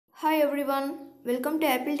Hi everyone, welcome to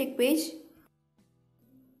Apple Tech page.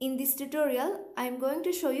 In this tutorial, I am going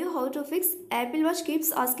to show you how to fix Apple Watch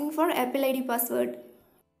keeps asking for Apple ID password.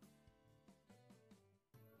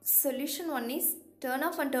 Solution 1 is turn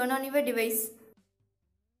off and turn on your device.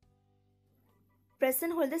 Press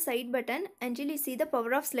and hold the side button until you see the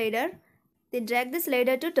power off slider, then drag the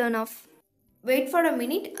slider to turn off. Wait for a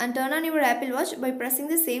minute and turn on your Apple Watch by pressing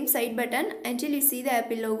the same side button until you see the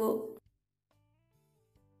Apple logo.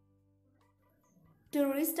 To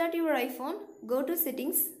restart your iPhone, go to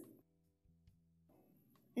Settings.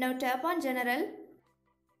 Now tap on General.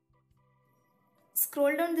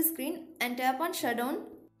 Scroll down the screen and tap on Shutdown.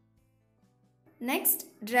 Next,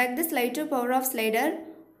 drag the slide to power off slider.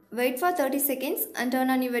 Wait for 30 seconds and turn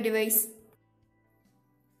on your device.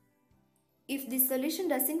 If this solution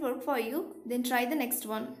doesn't work for you, then try the next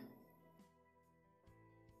one.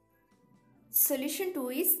 Solution 2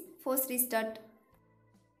 is force restart.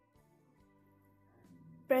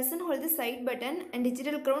 Press and hold the side button and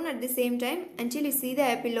digital crown at the same time until you see the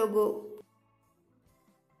Apple logo.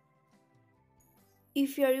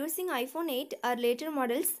 If you are using iPhone 8 or later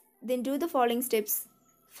models, then do the following steps.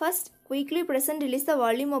 First, quickly press and release the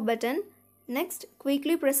volume up button. Next,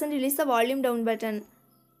 quickly press and release the volume down button.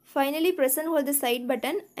 Finally, press and hold the side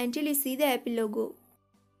button until you see the Apple logo.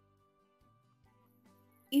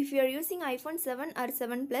 If you are using iPhone 7 or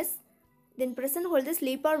 7 Plus, then press and hold the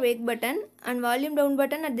sleep or wake button and volume down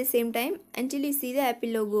button at the same time until you see the Apple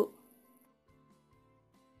logo.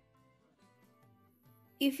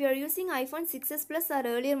 If you are using iPhone 6s Plus or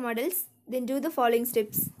earlier models, then do the following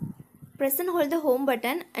steps. Press and hold the home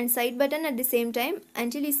button and side button at the same time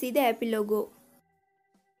until you see the Apple logo.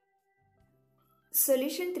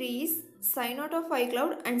 Solution 3 is sign out of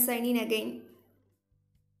iCloud and sign in again.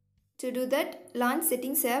 To do that, launch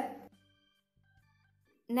Settings app.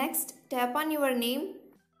 Next, tap on your name.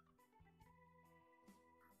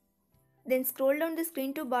 Then scroll down the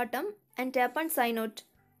screen to bottom and tap on Sign Out.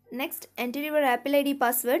 Next, enter your Apple ID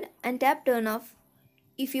password and tap Turn Off.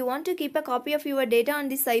 If you want to keep a copy of your data on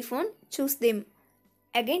this iPhone, choose them.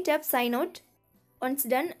 Again tap Sign Out. Once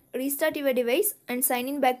done, restart your device and sign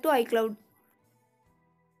in back to iCloud.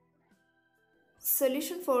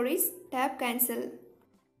 Solution 4 is tap Cancel.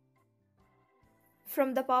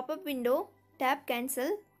 From the pop-up window, tap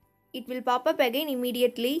Cancel. It will pop up again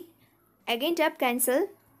immediately. Again tap Cancel.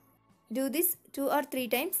 Do this 2 or 3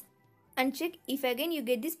 times and check if again you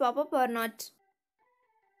get this pop-up or not.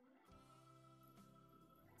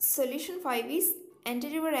 Solution 5 is enter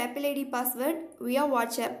your Apple ID password via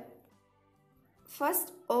Watch app.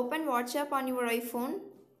 First, open Watch app on your iPhone.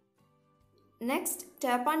 Next,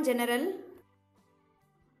 tap on General.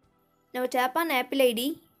 Now tap on Apple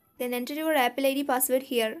ID. Then enter your Apple ID password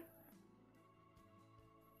here.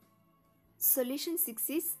 Solution 6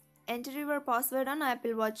 is enter your password on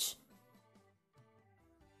Apple Watch.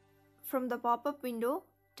 From the pop-up window,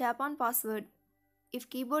 tap on Password. If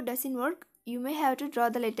keyboard doesn't work, you may have to draw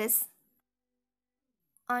the letters.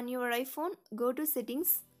 On your iPhone, go to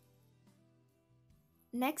Settings.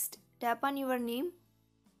 Next, tap on your name.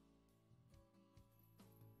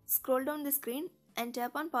 Scroll down the screen and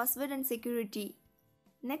tap on Password and Security.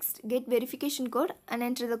 Next, get verification code and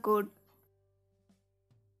enter the code.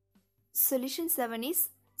 Solution 7 is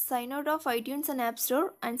sign out of iTunes and App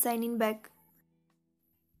Store and sign in back.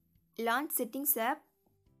 Launch Settings app.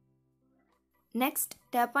 Next,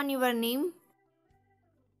 tap on your name.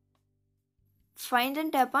 Find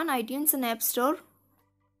and tap on iTunes and App Store.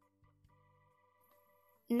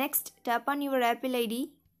 Next, tap on your Apple ID.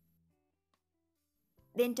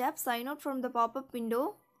 Then tap Sign Out from the pop-up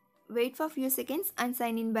window. Wait for a few seconds and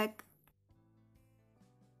sign in back.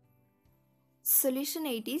 Solution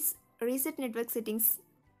 8 is reset network settings.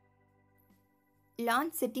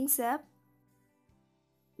 Launch Settings app.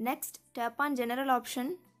 Next, tap on General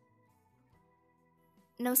option.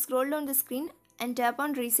 Now scroll down the screen and tap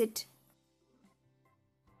on Reset.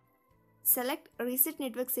 Select Reset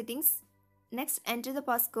Network Settings. Next, enter the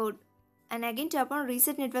passcode. And again tap on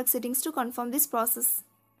Reset Network Settings to confirm this process.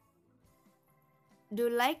 Do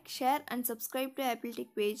like, share and subscribe to Apple Tech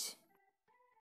page.